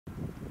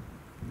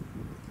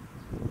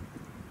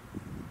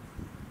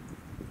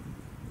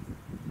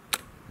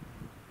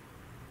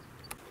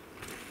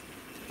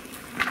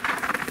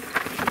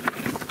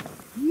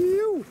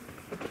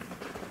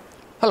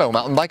Hello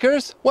mountain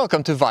bikers,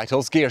 welcome to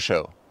Vital's Gear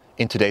Show.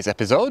 In today's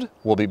episode,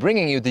 we'll be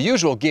bringing you the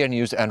usual gear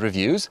news and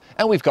reviews,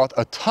 and we've got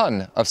a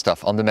ton of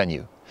stuff on the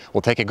menu.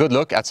 We'll take a good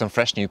look at some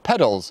fresh new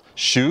pedals,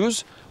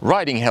 shoes,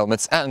 riding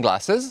helmets and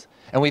glasses,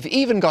 and we've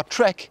even got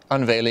Trek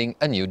unveiling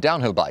a new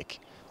downhill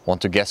bike.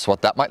 Want to guess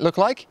what that might look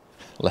like?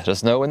 Let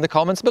us know in the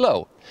comments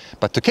below.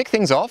 But to kick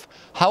things off,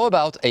 how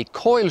about a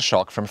coil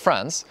shock from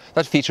France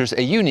that features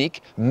a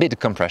unique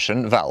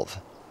mid-compression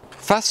valve?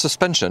 Fast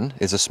Suspension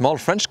is a small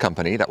French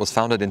company that was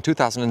founded in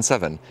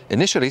 2007,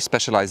 initially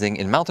specializing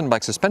in mountain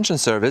bike suspension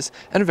service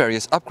and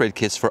various upgrade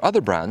kits for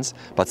other brands,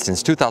 but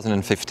since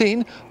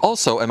 2015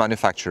 also a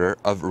manufacturer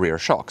of rear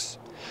shocks.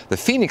 The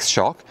Fenix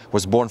shock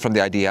was born from the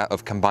idea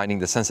of combining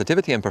the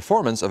sensitivity and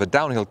performance of a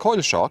downhill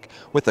coil shock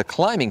with a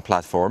climbing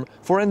platform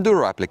for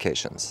enduro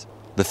applications.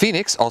 The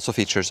Fenix also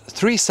features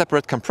 3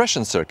 separate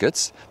compression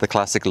circuits, the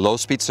classic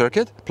low-speed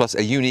circuit, plus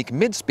a unique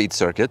mid-speed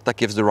circuit that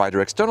gives the rider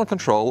external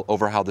control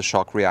over how the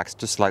shock reacts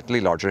to slightly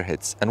larger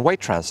hits and weight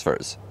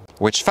transfers,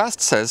 which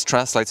Fast says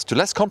translates to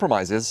less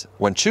compromises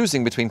when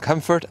choosing between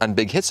comfort and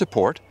big hit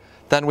support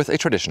than with a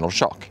traditional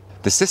shock.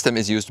 The system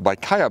is used by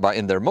Kayaba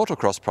in their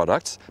motocross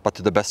products, but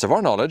to the best of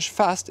our knowledge,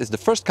 Fast is the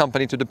first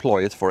company to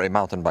deploy it for a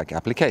mountain bike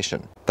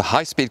application. The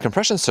high-speed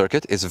compression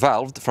circuit is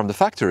valved from the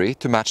factory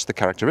to match the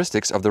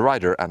characteristics of the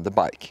rider and the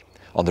bike.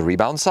 On the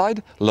rebound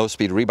side,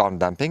 low-speed rebound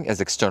damping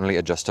is externally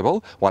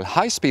adjustable, while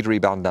high-speed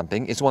rebound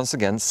damping is once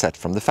again set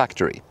from the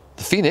factory.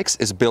 The Fenix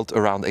is built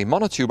around a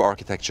monotube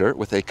architecture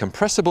with a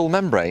compressible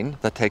membrane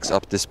that takes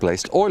up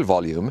displaced oil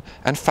volume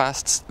and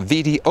Fast's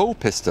VDO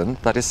piston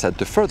that is said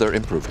to further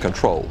improve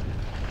control.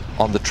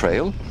 On the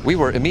trail, we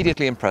were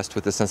immediately impressed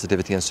with the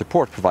sensitivity and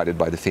support provided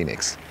by the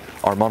Fenix.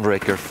 Our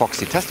Mondraker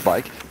Foxy test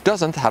bike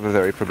doesn't have a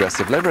very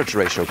progressive leverage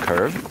ratio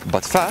curve,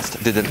 but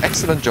Fast did an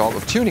excellent job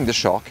of tuning the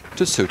shock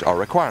to suit our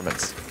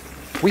requirements.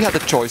 We had the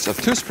choice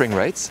of 2 spring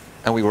rates,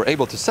 and we were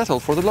able to settle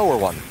for the lower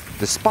one,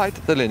 despite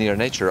the linear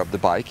nature of the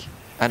bike,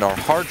 and our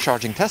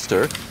hard-charging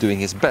tester doing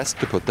his best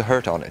to put the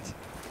hurt on it.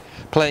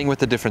 Playing with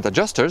the different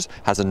adjusters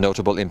has a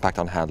notable impact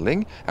on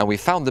handling, and we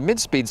found the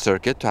mid-speed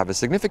circuit to have a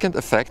significant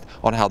effect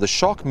on how the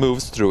shock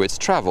moves through its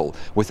travel,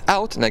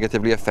 without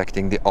negatively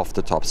affecting the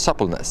off-the-top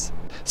suppleness.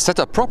 Set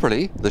up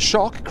properly, the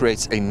shock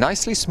creates a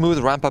nicely smooth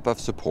ramp-up of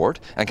support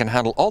and can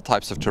handle all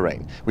types of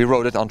terrain. We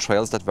rode it on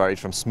trails that varied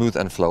from smooth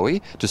and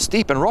flowy to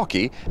steep and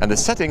rocky, and the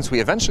settings we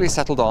eventually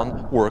settled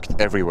on worked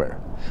everywhere.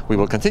 We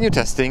will continue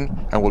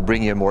testing and will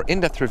bring you a more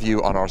in-depth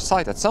review on our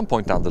site at some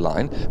point down the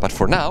line, but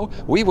for now,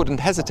 we wouldn't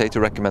hesitate to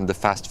recommend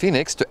the Fast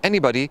Fenix to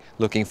anybody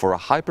looking for a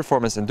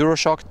high-performance enduro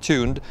shock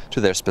tuned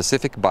to their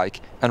specific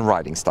bike and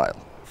riding style.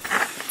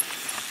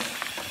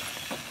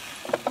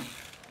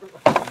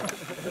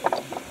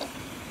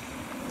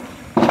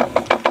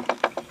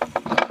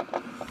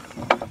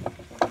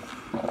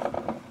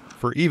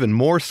 For even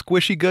more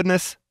squishy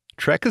goodness,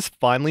 Trek has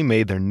finally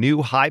made their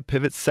new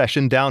high-pivot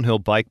session downhill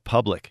bike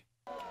public.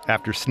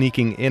 After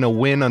sneaking in a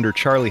win under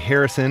Charlie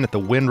Harrison at the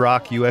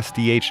Windrock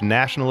USDH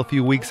National a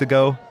few weeks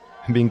ago,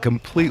 and being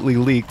completely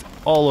leaked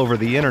all over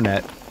the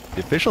internet,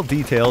 the official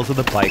details of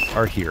the bike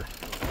are here.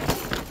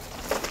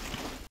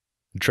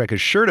 Trek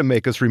is sure to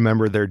make us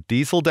remember their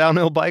diesel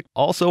downhill bike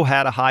also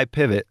had a high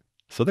pivot,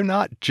 so they're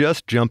not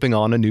just jumping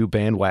on a new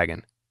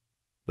bandwagon.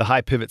 The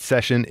high pivot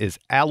session is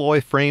alloy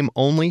frame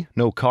only,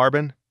 no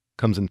carbon,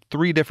 comes in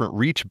 3 different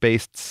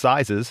reach-based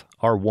sizes,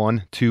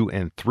 R1, 2,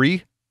 and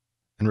 3,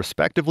 and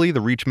respectively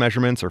the reach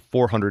measurements are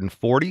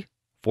 440,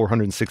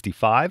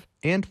 465,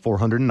 and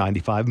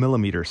 495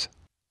 millimeters.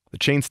 The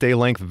chainstay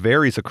length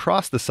varies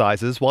across the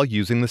sizes while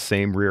using the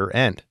same rear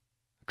end.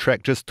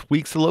 Trek just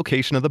tweaks the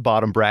location of the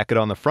bottom bracket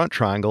on the front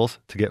triangles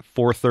to get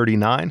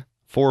 439,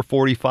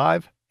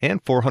 445, and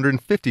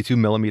 452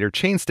 millimeter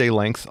chainstay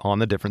lengths on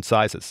the different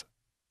sizes.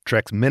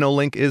 Trek's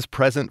MinoLink is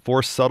present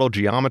for subtle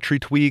geometry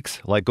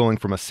tweaks, like going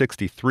from a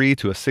 63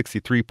 to a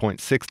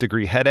 63.6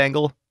 degree head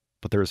angle,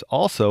 but there's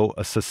also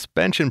a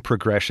suspension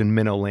progression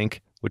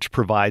MinoLink, which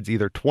provides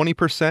either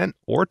 20%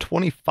 or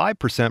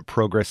 25%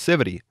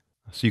 progressivity,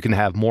 so you can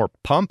have more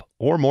pump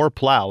or more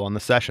plow on the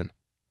session.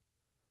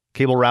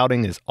 Cable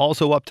routing is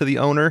also up to the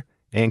owner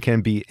and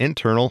can be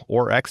internal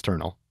or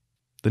external.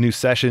 The new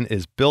session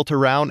is built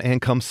around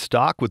and comes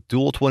stock with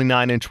dual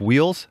 29-inch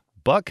wheels,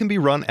 but can be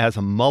run as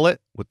a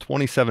mullet with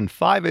 27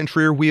 5-inch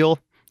rear wheel,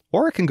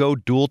 or it can go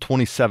dual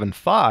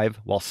 27.5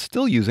 while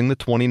still using the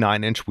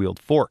 29-inch wheeled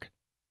fork.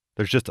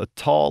 There's just a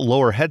tall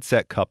lower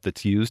headset cup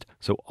that's used,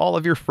 so all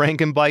of your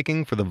Franken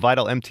biking for the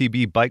Vital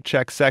MTB bike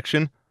check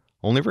section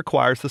only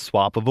requires the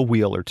swap of a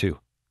wheel or 2.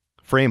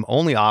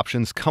 Frame-only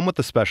options come with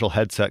the special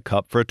headset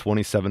cup for a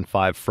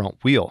 27.5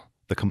 front wheel.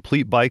 The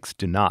complete bikes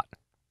do not.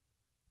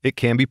 It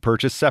can be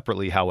purchased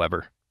separately,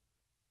 however.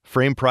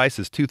 Frame price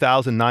is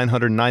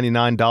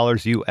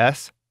 $2,999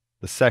 US.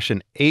 The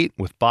Session 8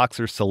 with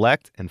Boxer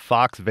Select and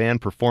Fox Van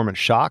Performance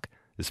Shock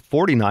is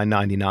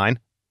 $49.99,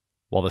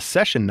 while the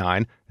Session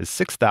 9 is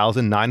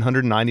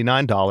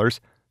 $6,999,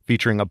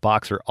 featuring a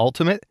Boxer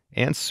Ultimate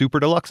and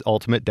Super Deluxe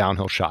Ultimate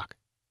downhill shock.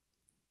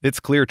 It's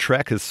clear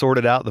Trek has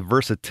sorted out the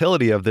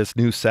versatility of this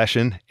new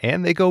session,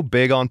 and they go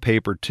big on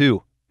paper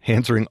too.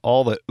 answering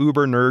all the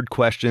uber nerd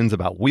questions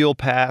about wheel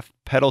path,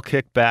 pedal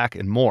kickback,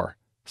 and more.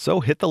 So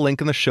hit the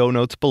link in the show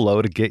notes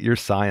below to get your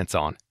science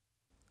on.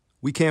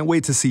 We can't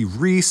wait to see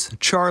Reese,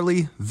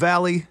 Charlie,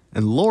 Valley,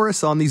 and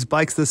Loris on these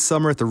bikes this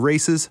summer at the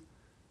races.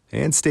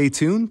 And stay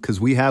tuned, because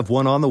we have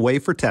one on the way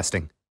for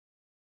testing.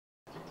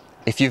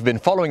 If you've been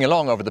following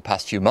along over the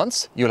past few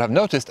months, you'll have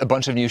noticed a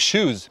bunch of new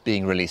shoes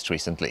being released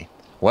recently.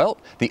 Well,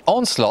 the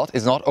onslaught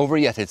is not over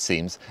yet, it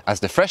seems, as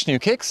the fresh new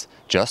kicks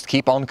just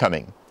keep on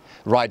coming.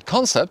 Ride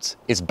Concepts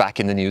is back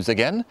in the news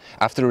again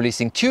after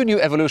releasing 2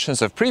 new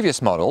evolutions of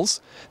previous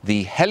models,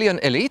 the Hellion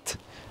Elite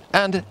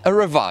and a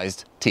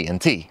revised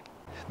TNT.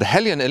 The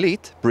Hellion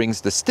Elite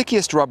brings the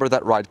stickiest rubber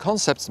that Ride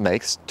Concepts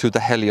makes to the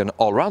Hellion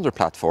Allrounder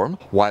platform,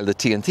 while the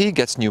TNT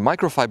gets new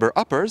microfiber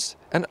uppers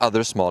and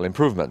other small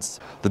improvements.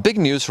 The big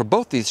news for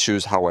both these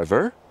shoes,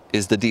 however,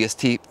 is the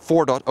DST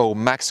 4.0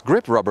 Max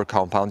Grip rubber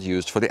compound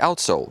used for the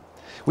outsole.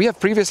 We have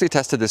previously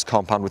tested this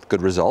compound with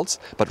good results,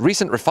 but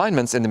recent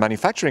refinements in the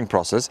manufacturing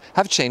process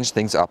have changed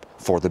things up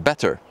for the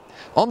better.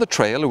 On the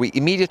trail, we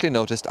immediately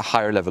noticed a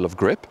higher level of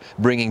grip,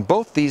 bringing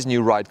both these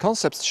new Ride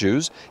Concepts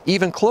shoes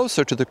even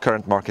closer to the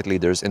current market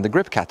leaders in the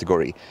grip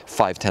category,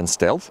 510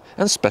 Stealth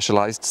and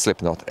Specialized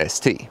Slipknot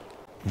ST.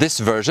 This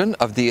version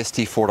of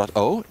DST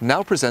 4.0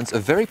 now presents a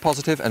very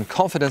positive and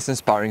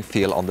confidence-inspiring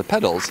feel on the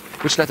pedals,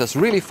 which let us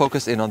really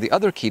focus in on the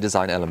other key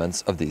design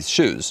elements of these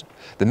shoes.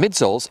 The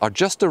midsoles are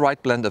just the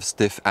right blend of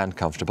stiff and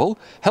comfortable,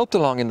 helped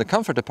along in the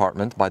comfort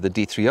department by the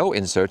D3O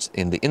inserts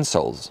in the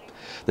insoles.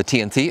 The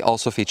TNT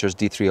also features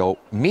D3O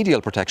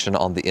medial protection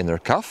on the inner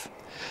cuff.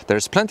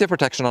 There's plenty of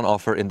protection on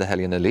offer in the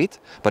Hellion Elite,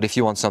 but if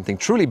you want something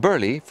truly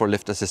burly for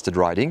lift-assisted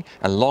riding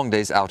and long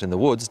days out in the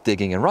woods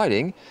digging and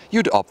riding,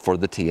 you'd opt for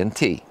the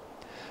TNT.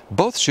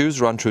 Both shoes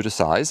run true to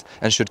size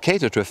and should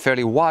cater to a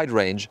fairly wide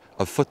range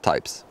of foot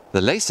types. The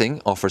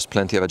lacing offers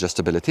plenty of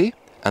adjustability,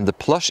 and the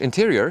plush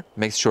interior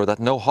makes sure that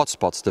no hot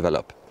spots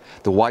develop.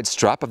 The wide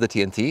strap of the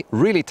TNT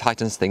really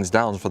tightens things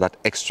down for that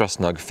extra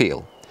snug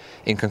feel.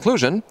 In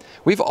conclusion,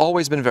 we've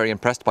always been very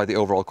impressed by the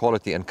overall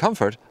quality and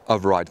comfort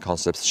of Ride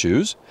Concepts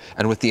shoes,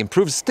 and with the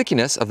improved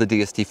stickiness of the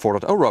DST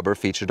 4.0 rubber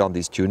featured on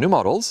these 2 new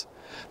models,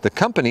 the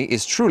company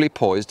is truly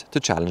poised to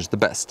challenge the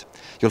best.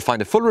 You'll find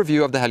a full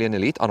review of the Hellion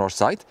Elite on our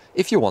site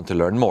if you want to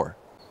learn more.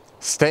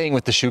 Staying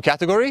with the shoe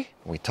category,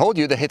 we told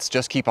you the hits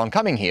just keep on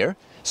coming here.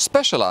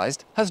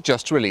 Specialized has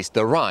just released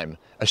the Rime,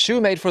 a shoe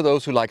made for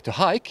those who like to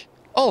hike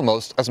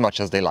almost as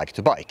much as they like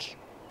to bike.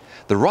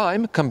 The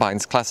Rime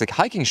combines classic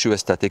hiking shoe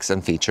aesthetics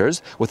and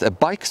features with a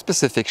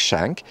bike-specific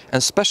shank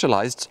and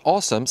Specialized's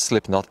awesome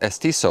Slipknot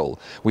ST sole,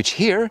 which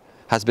here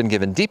has been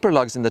given deeper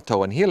lugs in the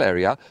toe and heel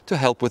area to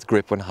help with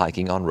grip when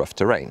hiking on rough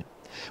terrain.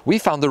 We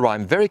found the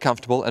Rime very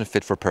comfortable and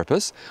fit for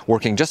purpose,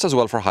 working just as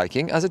well for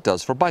hiking as it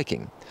does for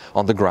biking.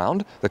 On the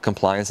ground, the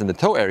compliance in the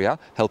toe area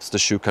helps the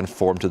shoe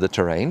conform to the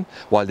terrain,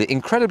 while the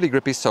incredibly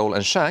grippy sole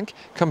and shank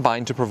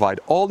combine to provide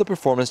all the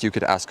performance you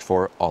could ask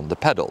for on the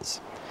pedals.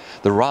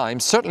 The Rime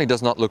certainly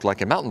does not look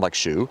like a mountain bike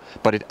shoe,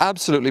 but it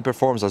absolutely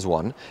performs as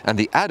one, and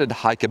the added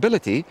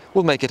hikeability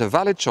will make it a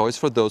valid choice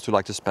for those who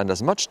like to spend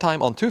as much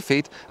time on 2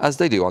 feet as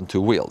they do on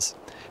 2 wheels.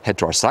 Head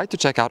to our site to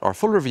check out our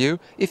full review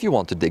if you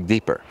want to dig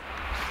deeper.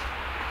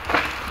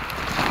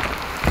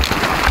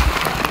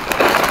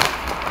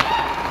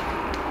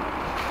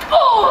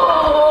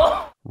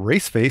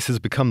 Raceface has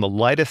become the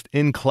lightest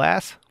in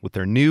class with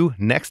their new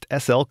Next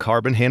SL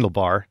carbon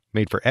handlebar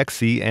made for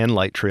XC and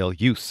light trail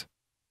use.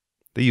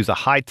 They use a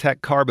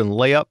high-tech carbon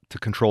layup to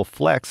control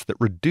flex that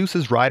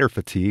reduces rider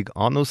fatigue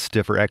on those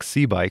stiffer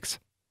XC bikes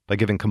by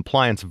giving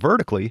compliance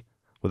vertically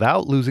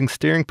without losing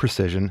steering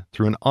precision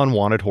through an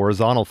unwanted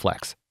horizontal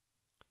flex.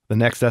 The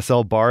Next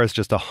SL bar is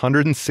just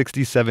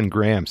 167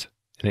 grams,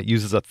 and it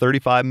uses a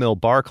 35mm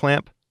bar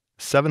clamp,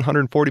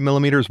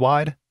 740mm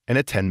wide, and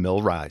a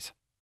 10mm rise.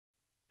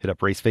 Hit up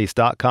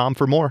raceface.com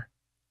for more.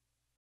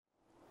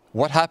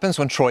 What happens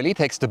when Troy Lee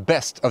takes the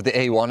best of the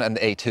A1 and the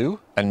A2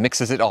 and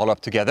mixes it all up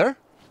together?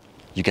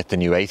 You get the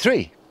new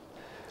A3.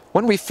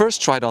 When we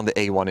first tried on the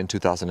A1 in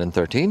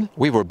 2013,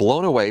 we were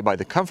blown away by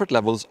the comfort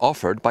levels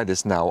offered by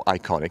this now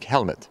iconic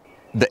helmet.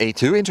 The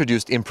A2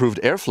 introduced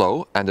improved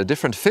airflow and a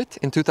different fit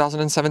in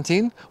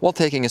 2017, while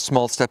taking a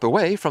small step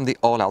away from the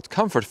all-out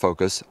comfort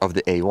focus of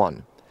the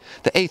A1.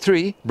 The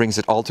A3 brings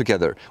it all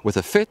together with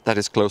a fit that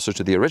is closer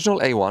to the original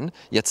A1,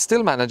 yet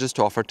still manages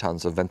to offer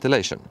tons of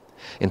ventilation.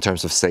 In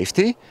terms of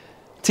safety,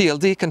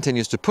 TLD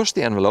continues to push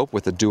the envelope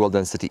with a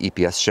dual-density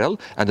EPS shell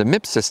and a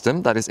MIP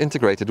system that is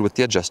integrated with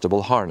the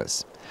adjustable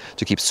harness.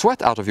 To keep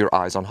sweat out of your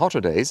eyes on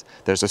hotter days,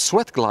 there's a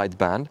sweat glide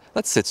band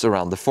that sits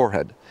around the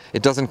forehead.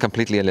 It doesn't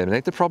completely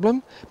eliminate the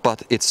problem,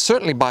 but it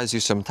certainly buys you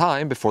some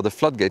time before the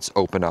floodgates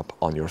open up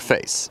on your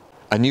face.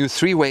 A new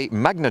 3-way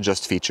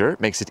MagnaJust feature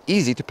makes it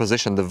easy to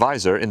position the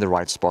visor in the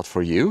right spot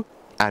for you,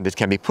 and it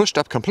can be pushed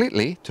up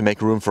completely to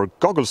make room for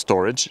goggle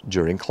storage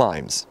during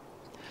climbs.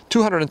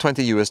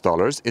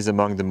 $220 is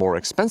among the more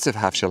expensive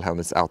half-shell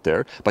helmets out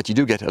there, but you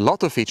do get a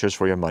lot of features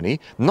for your money,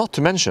 not to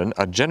mention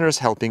a generous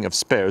helping of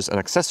spares and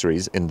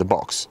accessories in the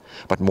box.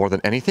 But more than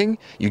anything,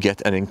 you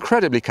get an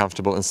incredibly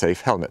comfortable and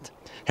safe helmet.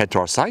 Head to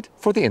our site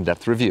for the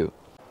in-depth review.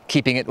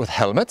 Keeping it with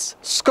helmets,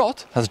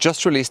 Scott has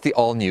just released the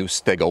all-new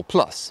Stego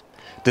Plus.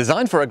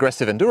 Designed for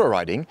aggressive enduro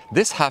riding,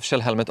 this half-shell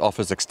helmet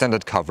offers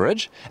extended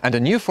coverage and a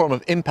new form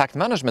of impact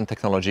management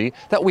technology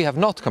that we have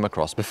not come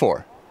across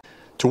before.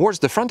 Towards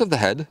the front of the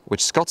head,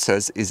 which Scott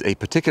says is a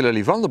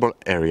particularly vulnerable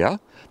area,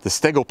 the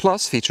Stego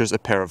Plus features a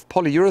pair of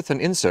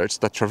polyurethane inserts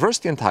that traverse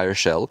the entire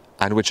shell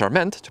and which are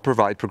meant to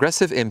provide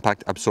progressive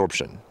impact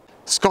absorption.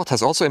 Scott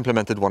has also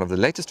implemented one of the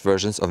latest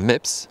versions of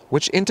MIPS,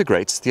 which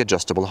integrates the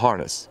adjustable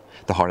harness.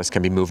 The harness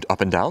can be moved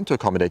up and down to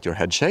accommodate your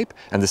head shape,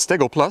 and the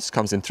Stego Plus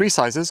comes in 3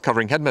 sizes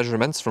covering head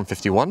measurements from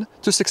 51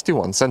 to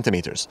 61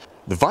 centimeters.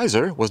 The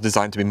visor was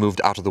designed to be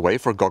moved out of the way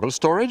for goggle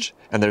storage,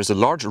 and there is a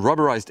large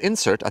rubberized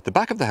insert at the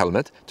back of the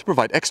helmet to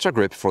provide extra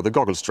grip for the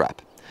goggle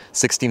strap.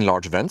 16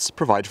 large vents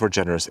provide for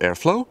generous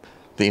airflow.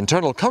 The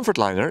internal comfort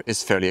liner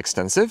is fairly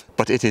extensive,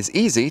 but it is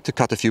easy to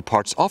cut a few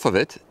parts off of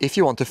it if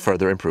you want to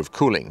further improve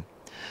cooling.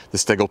 The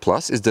Stego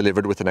Plus is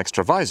delivered with an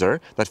extra visor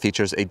that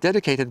features a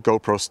dedicated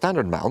GoPro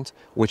standard mount,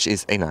 which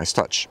is a nice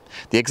touch.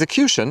 The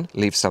execution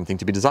leaves something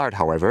to be desired,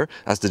 however,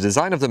 as the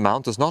design of the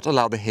mount does not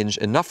allow the hinge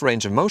enough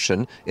range of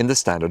motion in the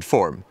standard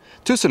form.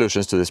 2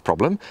 solutions to this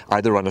problem: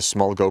 either run a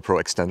small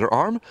GoPro extender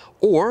arm,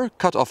 or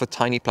cut off a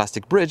tiny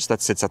plastic bridge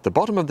that sits at the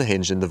bottom of the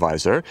hinge in the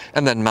visor,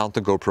 and then mount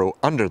the GoPro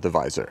under the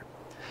visor.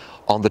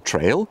 On the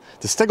trail,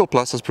 the Stego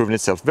Plus has proven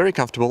itself very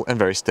comfortable and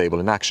very stable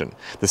in action.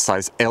 The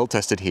size L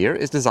tested here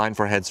is designed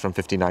for heads from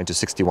 59 to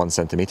 61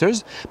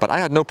 centimeters, but I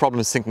had no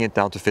problem sinking it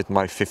down to fit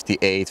my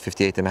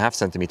 58.5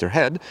 centimeter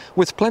head,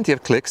 with plenty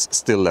of clicks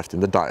still left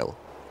in the dial.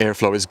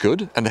 Airflow is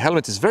good, and the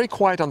helmet is very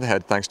quiet on the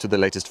head thanks to the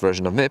latest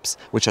version of MIPS,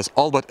 which has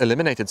all but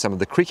eliminated some of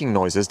the creaking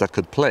noises that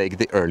could plague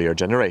the earlier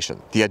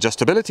generation. The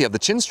adjustability of the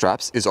chin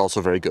straps is also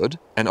very good,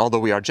 and although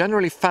we are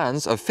generally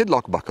fans of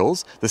fidlock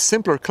buckles, the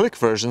simpler click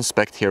version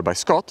spec'd here by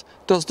Scott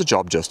does the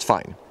job just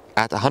fine.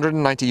 At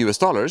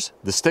 $190,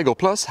 the Stego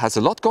Plus has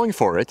a lot going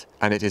for it,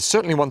 and it is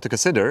certainly one to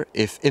consider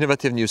if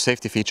innovative new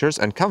safety features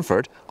and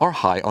comfort are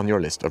high on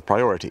your list of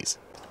priorities.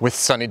 With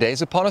sunny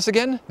days upon us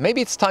again, maybe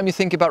it's time you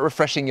think about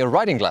refreshing your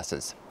riding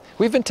glasses.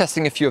 We've been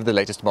testing a few of the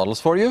latest models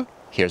for you.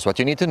 Here's what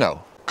you need to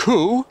know.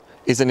 KOO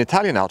is an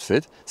Italian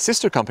outfit,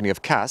 sister company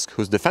of Kask,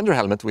 whose Defender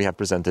helmet we have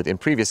presented in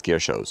previous gear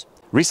shows.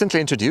 Recently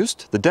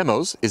introduced, the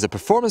Demos is a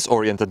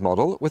performance-oriented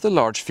model with a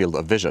large field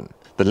of vision.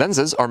 The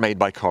lenses are made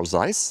by Carl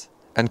Zeiss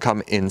and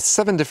come in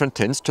 7 different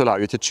tints to allow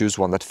you to choose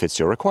one that fits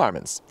your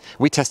requirements.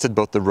 We tested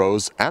both the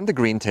rose and the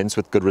green tints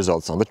with good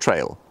results on the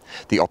trail.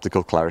 The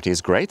optical clarity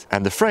is great,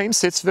 and the frame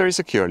sits very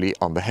securely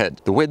on the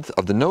head. The width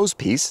of the nose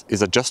piece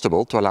is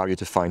adjustable to allow you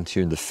to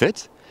fine-tune the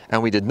fit,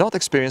 and we did not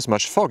experience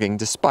much fogging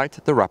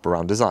despite the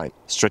wraparound design.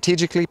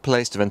 Strategically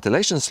placed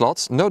ventilation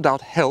slots no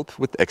doubt help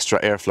with extra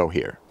airflow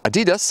here.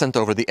 Adidas sent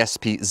over the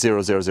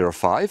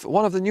SP0005,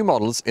 one of the new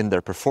models in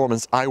their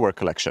performance eyewear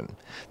collection.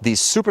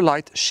 These super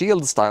light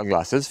shield-style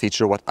glasses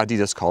feature what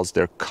Adidas calls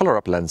their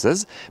color-up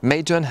lenses,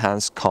 made to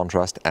enhance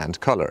contrast and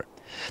color.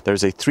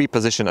 There's a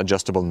 3-position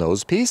adjustable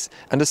nose piece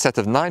and a set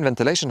of 9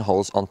 ventilation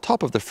holes on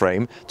top of the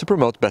frame to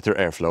promote better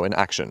airflow in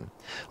action.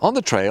 On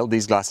the trail,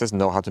 these glasses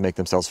know how to make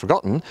themselves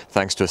forgotten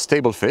thanks to a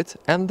stable fit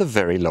and the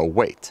very low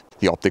weight.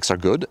 The optics are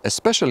good,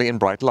 especially in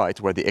bright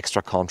light where the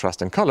extra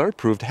contrast and color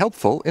proved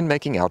helpful in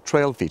making out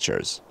trail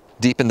features.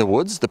 Deep in the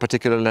woods, the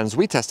particular lens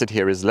we tested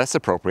here is less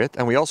appropriate,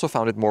 and we also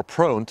found it more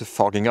prone to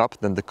fogging up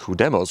than the KOO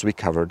Demos we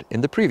covered in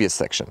the previous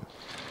section.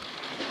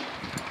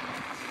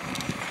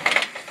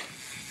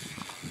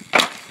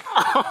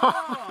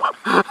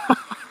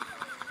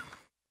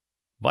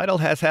 Vital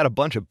has had a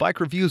bunch of bike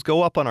reviews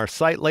go up on our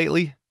site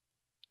lately.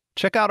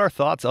 Check out our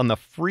thoughts on the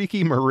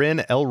freaky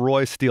Marin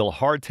Elroy Steel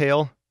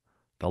Hardtail,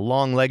 the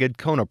long-legged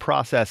Kona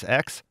Process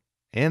X,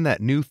 and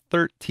that new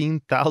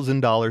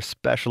 $13,000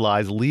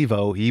 Specialized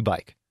Levo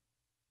e-bike.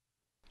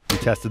 We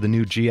tested the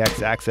new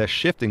GX Access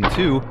Shifting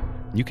too.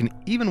 You can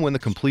even win the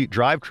complete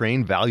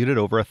drivetrain valued at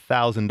over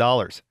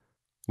 $1,000.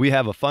 We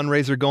have a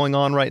fundraiser going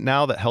on right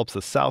now that helps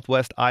the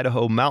Southwest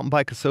Idaho Mountain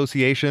Bike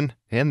Association,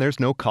 and there's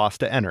no cost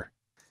to enter.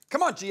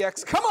 Come on,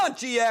 GX! Come on,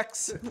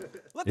 GX!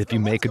 If you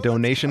make a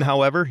donation,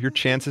 however, your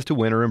chances to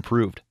win are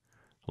improved.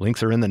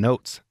 Links are in the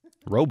notes.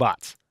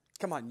 Robots.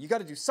 Come on, you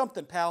gotta do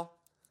something, pal.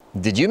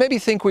 Did you maybe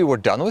think we were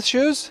done with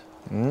shoes?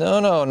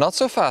 No, not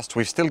so fast.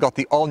 We've still got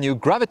the all-new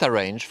Gravita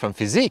range from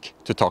Physique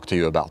to talk to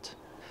you about.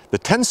 The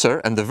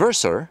Tensor and the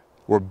Versor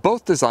were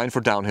both designed for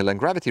downhill and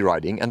gravity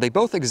riding, and they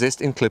both exist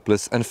in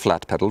clipless and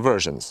flat pedal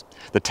versions.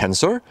 The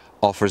Tensor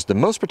offers the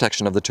most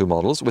protection of the two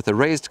models with a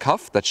raised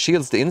cuff that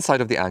shields the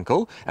inside of the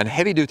ankle and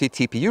heavy-duty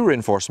TPU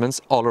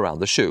reinforcements all around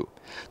the shoe.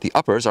 The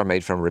uppers are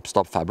made from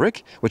ripstop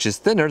fabric, which is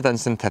thinner than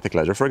synthetic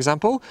leather, for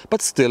example,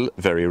 but still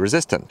very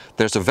resistant.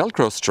 There's a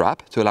Velcro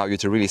strap to allow you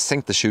to really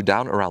sink the shoe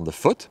down around the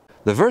foot.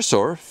 The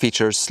Versor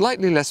features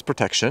slightly less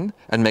protection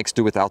and makes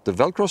do without the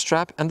Velcro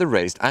strap and the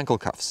raised ankle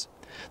cuffs.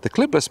 The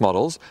clipless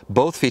models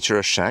both feature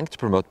a shank to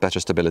promote better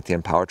stability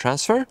and power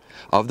transfer.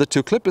 Of the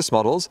two clipless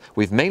models,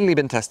 we've mainly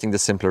been testing the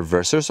simpler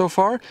Verser so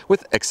far,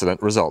 with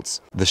excellent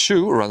results. The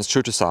shoe runs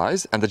true to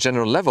size, and the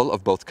general level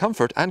of both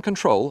comfort and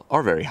control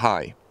are very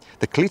high.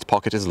 The cleat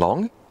pocket is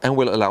long and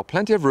will allow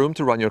plenty of room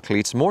to run your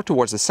cleats more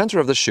towards the center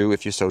of the shoe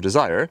if you so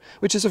desire,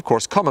 which is of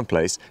course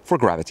commonplace for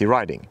gravity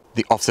riding.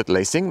 The offset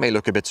lacing may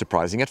look a bit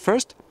surprising at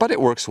first, but it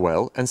works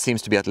well and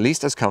seems to be at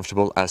least as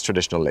comfortable as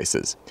traditional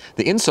laces.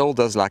 The insole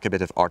does lack a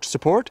bit of arch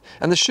support,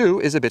 and the shoe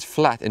is a bit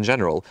flat in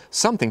general,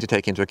 something to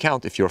take into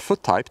account if your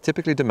foot type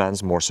typically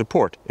demands more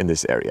support in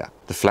this area.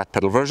 The flat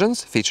pedal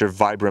versions feature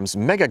Vibrum's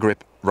Mega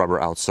Grip rubber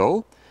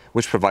outsole,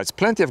 which provides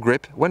plenty of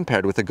grip when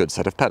paired with a good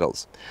set of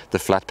pedals. The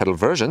flat pedal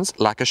versions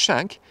lack a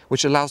shank,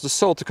 which allows the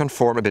sole to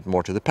conform a bit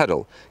more to the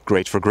pedal.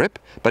 Great for grip,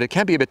 but it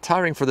can be a bit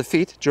tiring for the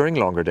feet during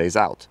longer days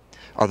out.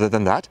 Other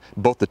than that,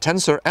 both the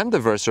Tensor and the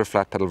Verser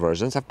flat pedal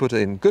versions have put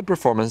in good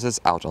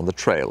performances out on the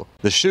trail.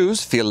 The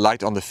shoes feel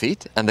light on the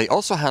feet, and they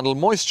also handle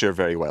moisture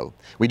very well.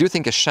 We do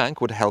think a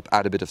shank would help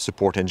add a bit of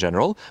support in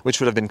general, which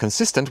would have been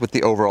consistent with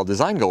the overall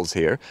design goals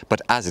here,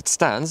 but as it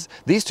stands,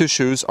 these two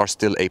shoes are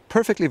still a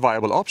perfectly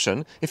viable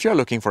option if you're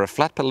looking for a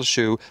flat pedal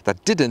shoe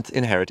that didn't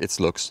inherit its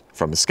looks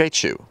from a skate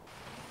shoe.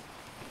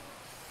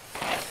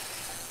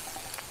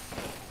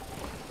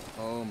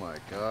 Oh my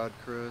God,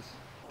 Chris.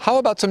 How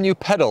about some new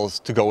pedals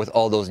to go with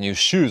all those new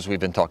shoes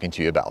we've been talking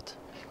to you about?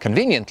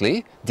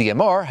 Conveniently,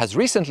 DMR has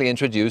recently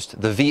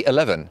introduced the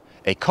V11,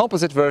 a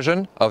composite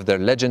version of their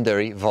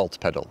legendary Vault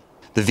pedal.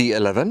 The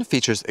V11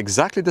 features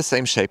exactly the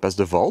same shape as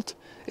the Vault.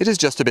 It is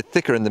just a bit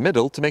thicker in the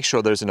middle to make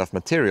sure there's enough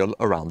material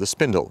around the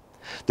spindle.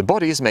 The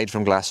body is made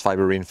from glass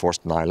fiber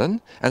reinforced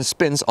nylon and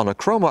spins on a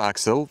chromo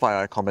axle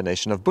via a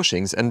combination of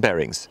bushings and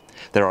bearings.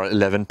 There are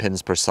 11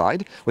 pins per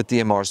side, with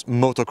DMR's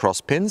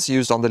motocross pins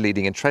used on the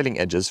leading and trailing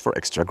edges for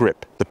extra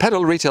grip. The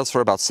pedal retails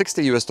for about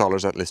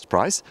 $60 at list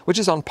price, which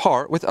is on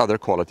par with other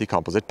quality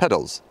composite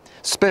pedals.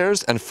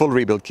 Spares and full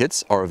rebuild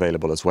kits are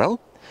available as well.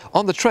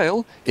 On the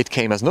trail, it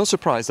came as no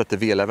surprise that the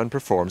V11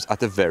 performs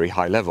at a very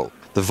high level.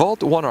 The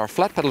Vault won our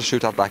flat pedal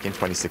shootout back in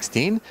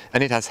 2016,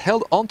 and it has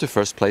held on to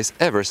first place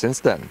ever since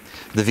then.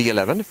 The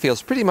V11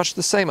 feels pretty much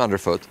the same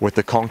underfoot, with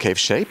the concave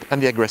shape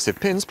and the aggressive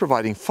pins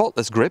providing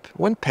faultless grip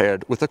when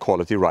paired with a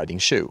quality riding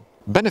shoe.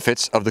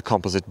 Benefits of the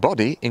composite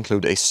body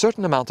include a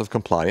certain amount of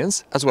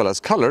compliance, as well as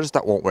colors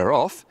that won't wear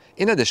off,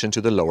 in addition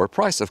to the lower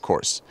price, of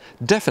course.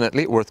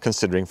 Definitely worth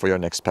considering for your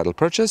next pedal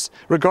purchase,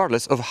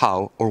 regardless of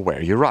how or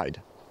where you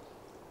ride.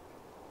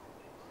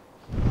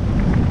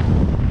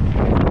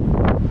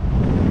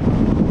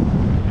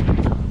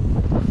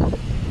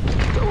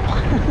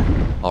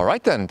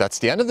 Alright then, that's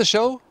the end of the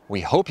show.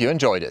 We hope you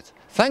enjoyed it.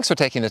 Thanks for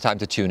taking the time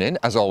to tune in.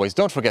 As always,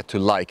 don't forget to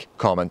like,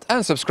 comment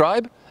and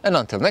subscribe. And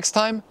until next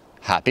time,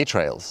 happy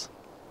trails.